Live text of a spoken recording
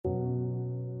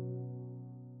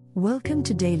Welcome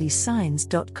to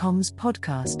dailysigns.com's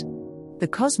podcast. The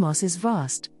cosmos is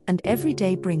vast, and every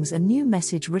day brings a new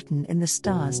message written in the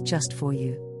stars just for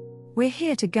you. We're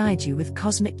here to guide you with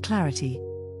cosmic clarity.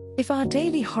 If our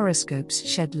daily horoscopes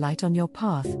shed light on your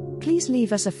path, please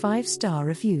leave us a 5-star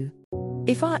review.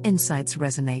 If our insights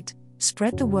resonate,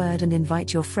 spread the word and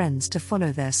invite your friends to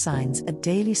follow their signs at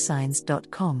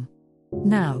dailysigns.com.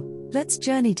 Now, let's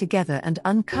journey together and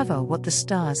uncover what the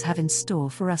stars have in store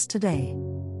for us today.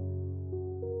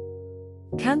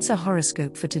 Cancer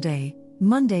horoscope for today,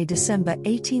 Monday, December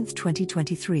 18,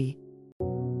 2023.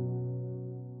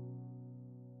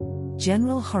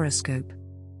 General horoscope.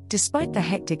 Despite the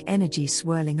hectic energy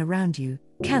swirling around you,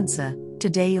 Cancer,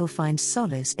 today you'll find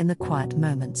solace in the quiet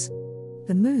moments.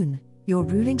 The moon, your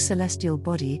ruling celestial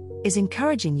body, is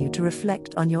encouraging you to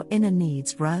reflect on your inner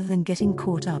needs rather than getting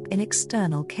caught up in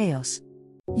external chaos.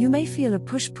 You may feel a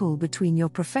push-pull between your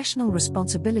professional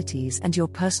responsibilities and your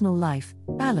personal life.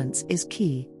 Balance is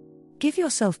key. Give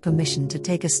yourself permission to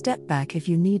take a step back if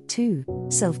you need to.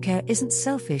 Self-care isn't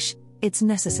selfish, it's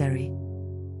necessary.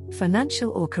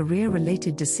 Financial or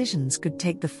career-related decisions could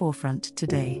take the forefront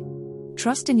today.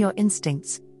 Trust in your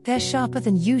instincts, they're sharper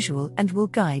than usual and will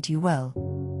guide you well.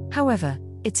 However,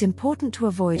 it's important to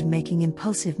avoid making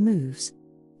impulsive moves.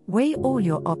 Weigh all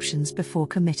your options before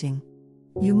committing.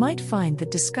 You might find that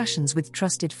discussions with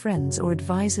trusted friends or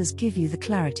advisors give you the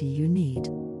clarity you need.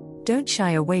 Don't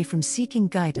shy away from seeking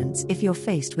guidance if you're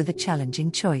faced with a challenging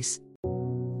choice.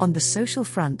 On the social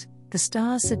front, the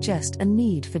stars suggest a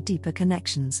need for deeper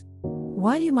connections.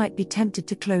 While you might be tempted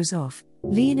to close off,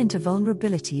 lean into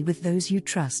vulnerability with those you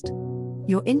trust.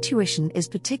 Your intuition is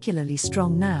particularly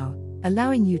strong now,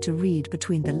 allowing you to read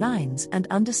between the lines and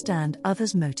understand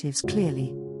others' motives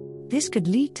clearly. This could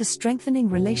lead to strengthening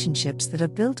relationships that are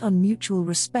built on mutual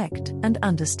respect and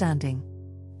understanding.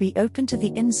 Be open to the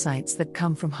insights that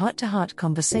come from heart-to-heart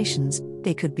conversations,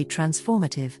 they could be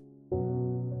transformative.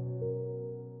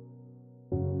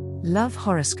 Love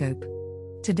horoscope.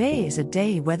 Today is a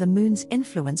day where the moon's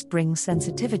influence brings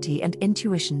sensitivity and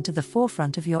intuition to the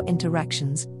forefront of your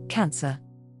interactions, Cancer.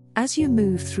 As you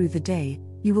move through the day,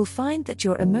 you will find that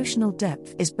your emotional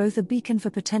depth is both a beacon for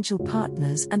potential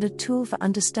partners and a tool for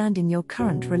understanding your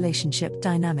current relationship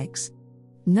dynamics.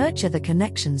 Nurture the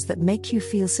connections that make you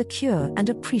feel secure and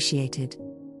appreciated.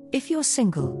 If you're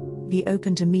single, be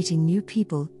open to meeting new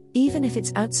people, even if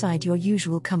it's outside your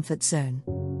usual comfort zone.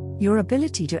 Your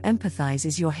ability to empathize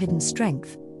is your hidden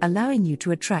strength, allowing you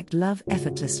to attract love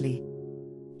effortlessly.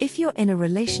 If you're in a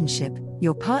relationship,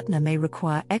 your partner may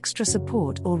require extra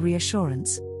support or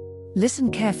reassurance.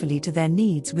 Listen carefully to their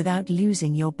needs without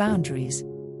losing your boundaries.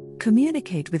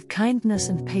 Communicate with kindness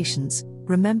and patience.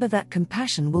 Remember that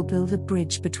compassion will build a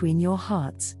bridge between your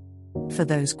hearts. For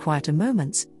those quieter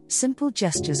moments, simple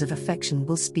gestures of affection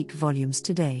will speak volumes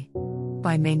today.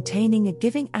 By maintaining a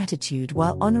giving attitude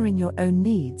while honoring your own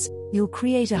needs, you'll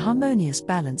create a harmonious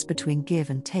balance between give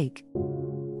and take.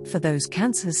 For those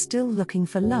Cancers still looking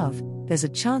for love, there's a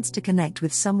chance to connect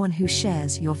with someone who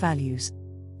shares your values.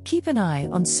 Keep an eye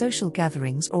on social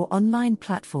gatherings or online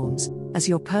platforms, as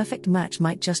your perfect match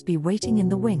might just be waiting in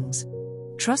the wings.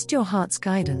 Trust your heart's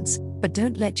guidance, but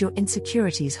don't let your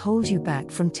insecurities hold you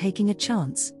back from taking a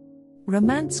chance.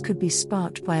 Romance could be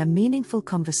sparked by a meaningful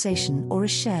conversation or a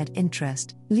shared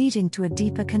interest, leading to a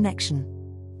deeper connection.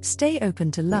 Stay open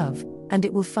to love, and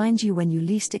it will find you when you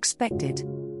least expect it.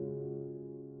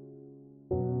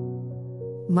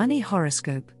 Money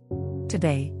horoscope.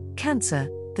 Today, Cancer,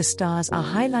 the stars are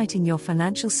highlighting your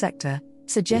financial sector,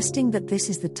 suggesting that this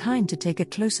is the time to take a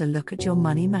closer look at your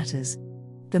money matters.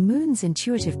 The moon's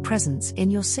intuitive presence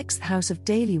in your 6th house of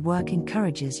daily work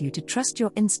encourages you to trust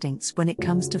your instincts when it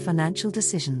comes to financial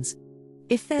decisions.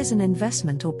 If there's an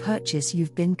investment or purchase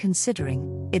you've been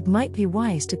considering, it might be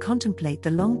wise to contemplate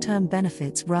the long-term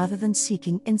benefits rather than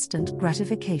seeking instant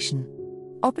gratification.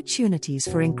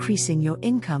 Opportunities for increasing your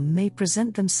income may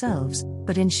present themselves,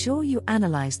 but ensure you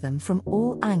analyze them from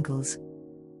all angles.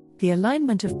 The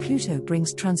alignment of Pluto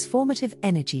brings transformative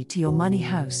energy to your money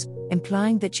house,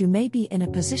 implying that you may be in a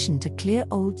position to clear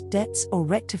old debts or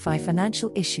rectify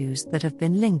financial issues that have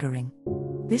been lingering.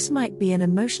 This might be an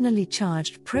emotionally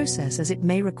charged process, as it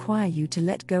may require you to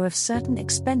let go of certain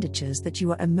expenditures that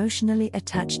you are emotionally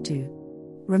attached to.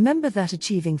 Remember that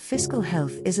achieving fiscal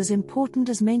health is as important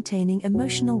as maintaining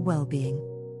emotional well-being.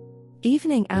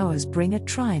 Evening hours bring a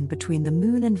trine between the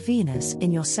Moon and Venus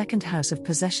in your 2nd house of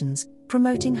possessions,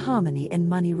 promoting harmony in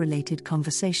money-related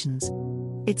conversations.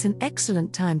 It's an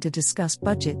excellent time to discuss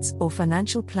budgets or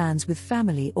financial plans with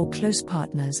family or close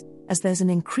partners, as there's an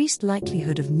increased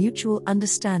likelihood of mutual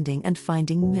understanding and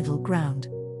finding middle ground.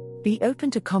 Be open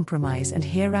to compromise and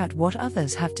hear out what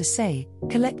others have to say.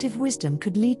 Collective wisdom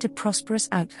could lead to prosperous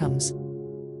outcomes.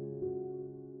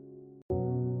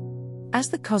 As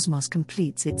the cosmos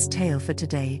completes its tale for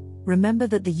today, remember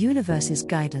that the universe's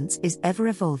guidance is ever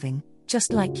evolving,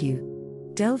 just like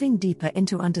you. Delving deeper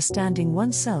into understanding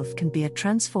oneself can be a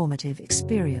transformative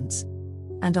experience.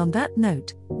 And on that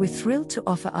note, we're thrilled to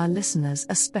offer our listeners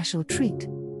a special treat.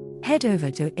 Head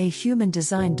over to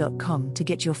ahumandesign.com to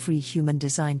get your free human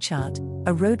design chart,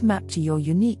 a roadmap to your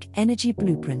unique energy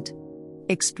blueprint.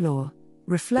 Explore,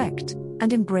 reflect,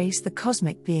 and embrace the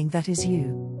cosmic being that is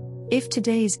you. If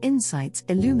today's insights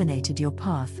illuminated your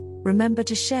path, remember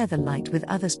to share the light with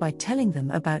others by telling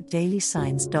them about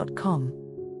dailysigns.com.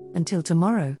 Until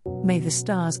tomorrow, may the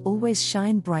stars always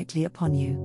shine brightly upon you.